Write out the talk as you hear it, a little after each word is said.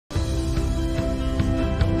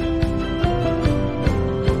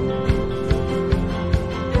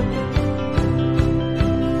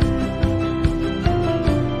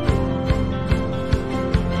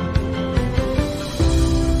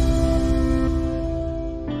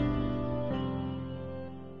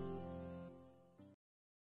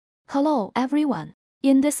Hello everyone.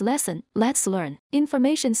 In this lesson, let's learn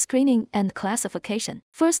information screening and classification.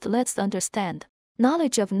 First, let's understand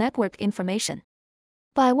knowledge of network information.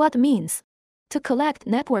 By what means? To collect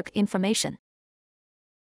network information.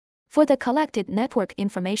 For the collected network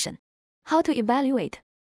information, how to evaluate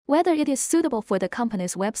whether it is suitable for the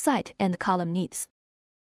company's website and column needs.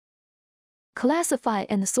 Classify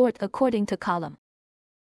and sort according to column.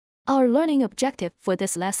 Our learning objective for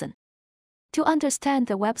this lesson: to understand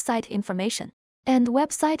the website information and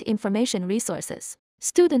website information resources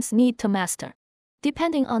students need to master.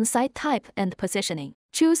 Depending on site type and positioning,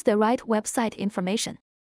 choose the right website information.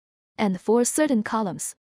 And for certain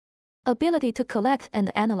columns, ability to collect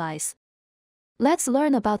and analyze. Let's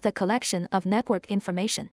learn about the collection of network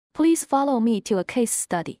information. Please follow me to a case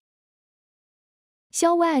study.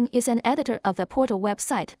 Xiao Wang is an editor of the portal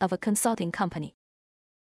website of a consulting company,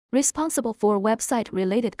 responsible for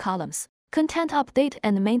website-related columns, content update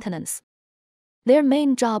and maintenance. Their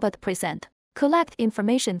main job at present: collect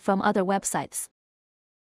information from other websites.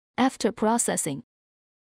 After processing,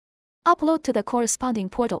 upload to the corresponding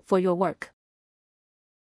portal for your work.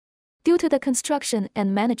 Due to the construction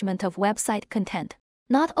and management of website content,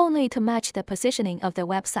 not only to match the positioning of the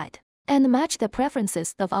website and match the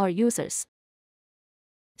preferences of our users.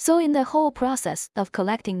 So in the whole process of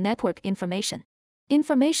collecting network information,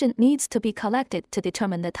 information needs to be collected to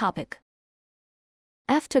determine the topic.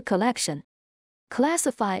 After collection,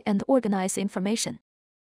 classify and organize information.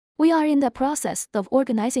 We are in the process of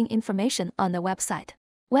organizing information on the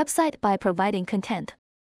website by providing content.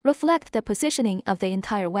 Reflect the positioning of the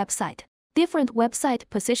entire website. Different website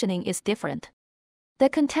positioning is different. The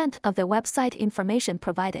content of the website information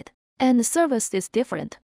provided and the service is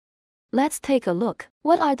different. Let's take a look.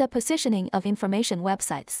 What are the positioning of information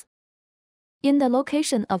websites? In the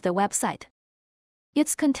location of the website,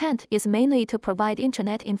 its content is mainly to provide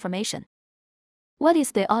internet information. What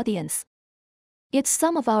is the audience? It's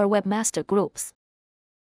some of our webmaster groups.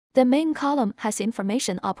 The main column has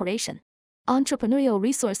information operation, entrepreneurial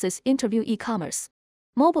resources, interview, e-commerce,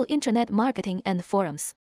 mobile internet marketing and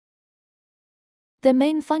forums. The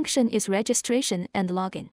main function is registration and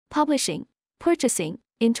login, publishing, purchasing,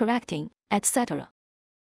 interacting, etc.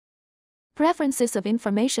 Preferences of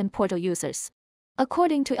information portal users.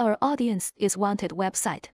 According to our audience is wanted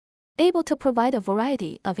website, able to provide a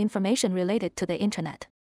variety of information related to the internet,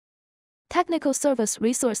 technical service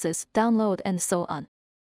resources, download and so on.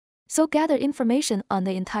 So gather information on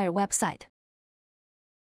the entire website.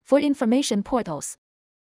 For information portals,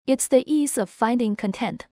 it's the ease of finding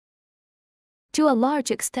content. To a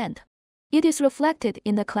large extent, it is reflected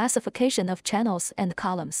in the classification of channels and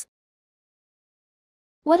columns.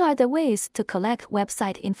 What are the ways to collect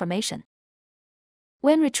website information?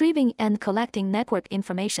 When retrieving and collecting network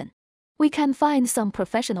information, we can find some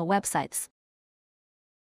professional websites.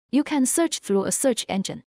 You can search through a search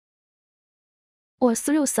engine or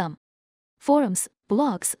through some forums,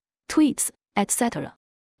 blogs, tweets, etc.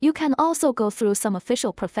 You can also go through some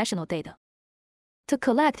official professional data. To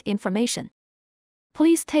collect information,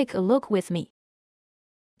 please take a look with me.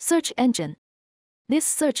 Search engine. This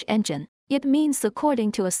search engine, it means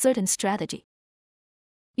according to a certain strategy.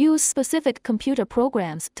 Use specific computer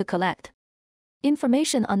programs to collect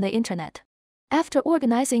information on the internet. After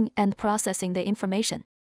organizing and processing the information,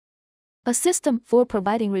 a system for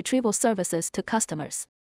providing retrieval services to customers.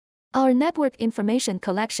 Our network information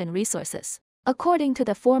collection resources, according to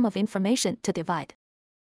the form of information to divide.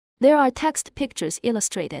 There are text, pictures,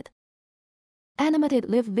 illustrated, animated,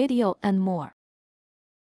 live video and more.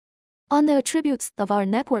 On the attributes of our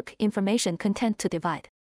network information content to divide,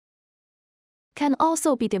 can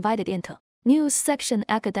also be divided into news section,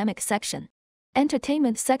 academic section,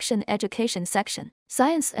 entertainment section, education section,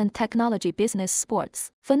 science and technology, business,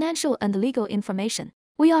 sports, financial and legal information.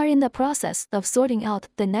 We are in the process of sorting out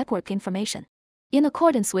the network information in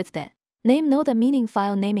accordance with the name know the meaning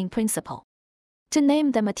file naming principle. To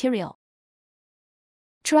name the material,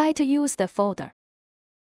 try to use the folder.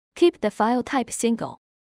 Keep the file type single.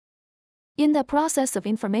 In the process of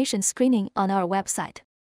information screening on our website,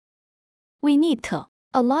 we need to.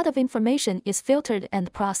 A lot of information is filtered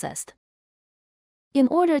and processed in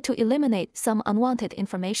order to eliminate some unwanted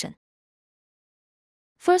information.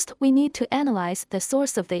 First, we need to analyze the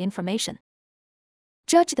source of the information.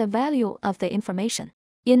 Judge the value of the information.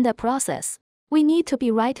 In the process, we need to be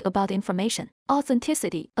right about information,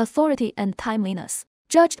 authenticity, authority and timeliness,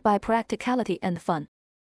 judged by practicality and fun.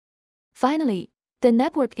 Finally, the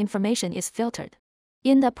network information is filtered.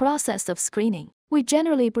 In the process of screening, we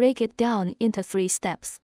generally break it down into 3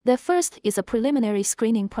 steps. The first is a preliminary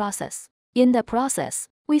screening process. In the process,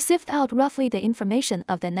 We sift out roughly the information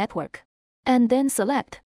of the network, and then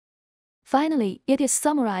select. Finally, it is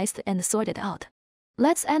summarized and sorted out.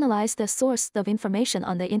 Let's analyze the source of information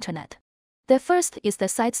on the internet. The first is the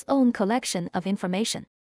site's own collection of information.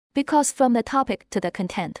 Because from the topic to the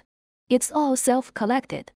content, it's all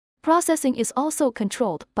self-collected. Processing is also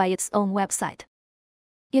controlled by its own website.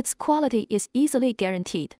 Its quality is easily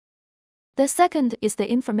guaranteed. The second is the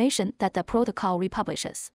information that the protocol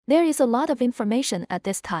republishes. There is a lot of information at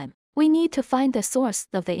this time. We need to find the source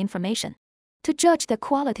of the information to judge the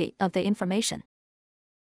quality of the information.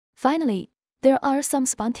 Finally, there are some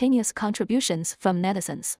spontaneous contributions from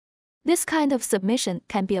netizens. This kind of submission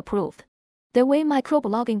can be approved. The way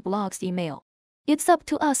microblogging blogs email. It's up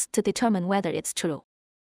to us to determine whether it's true.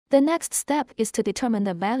 The next step is to determine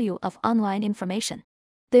the value of online information.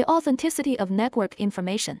 The authenticity of network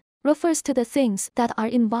information refers to the things that are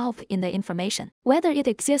involved in the information, whether it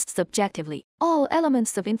exists subjectively, all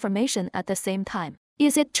elements of information at the same time.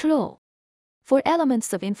 Is it true? For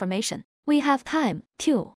elements of information, we have time,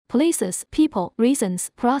 too, places, people,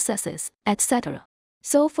 reasons, processes, etc.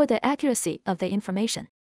 So for the accuracy of the information.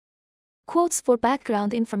 Quotes for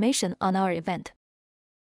background information on our event.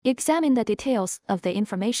 Examine the details of the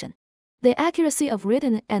information. The accuracy of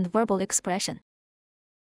written and verbal expression.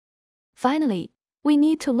 Finally, we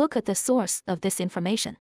need to look at the source of this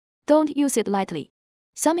information. Don't use it lightly.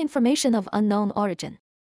 Some information of unknown origin.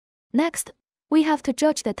 Next, we have to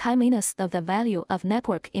judge the timeliness of the value of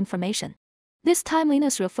network information. This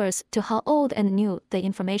timeliness refers to how old and new the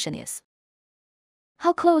information is.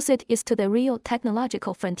 How close it is to the real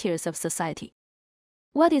technological frontiers of society.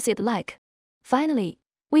 What is it like? Finally,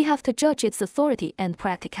 we have to judge its authority and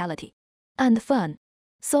practicality. And fun.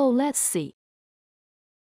 So let's see.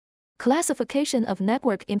 Classification of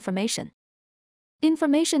network information.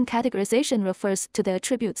 Information categorization refers to the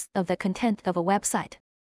attributes of the content of a website,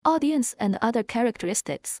 audience and other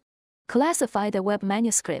characteristics. Classify the web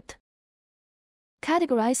manuscript.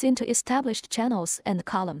 Categorize into established channels and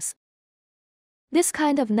columns. This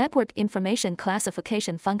kind of network information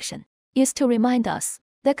classification function is to remind us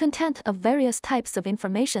the content of various types of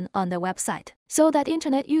information on the website, so that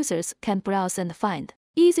internet users can browse and find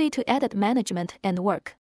easy-to-edit management and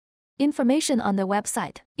work. Information on the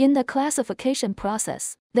website. In the classification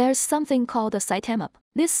process, there's something called a sitemap.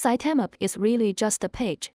 This sitemap is really just a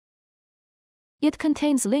page. It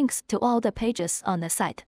contains links to all the pages on the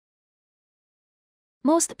site.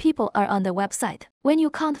 Most people are on the website when you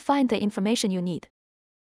can't find the information you need.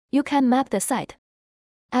 You can map the site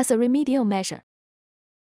as a remedial measure.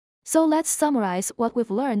 So let's summarize what we've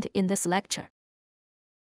learned in this lecture.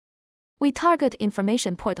 We target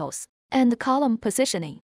information portals and column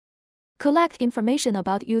positioning. Collect information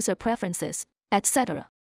about user preferences,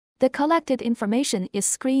 etc. The collected information is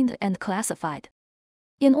screened and classified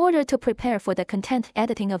in order to prepare for the content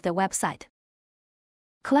editing of the website.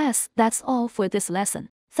 Class, that's all for this lesson.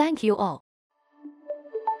 Thank you all.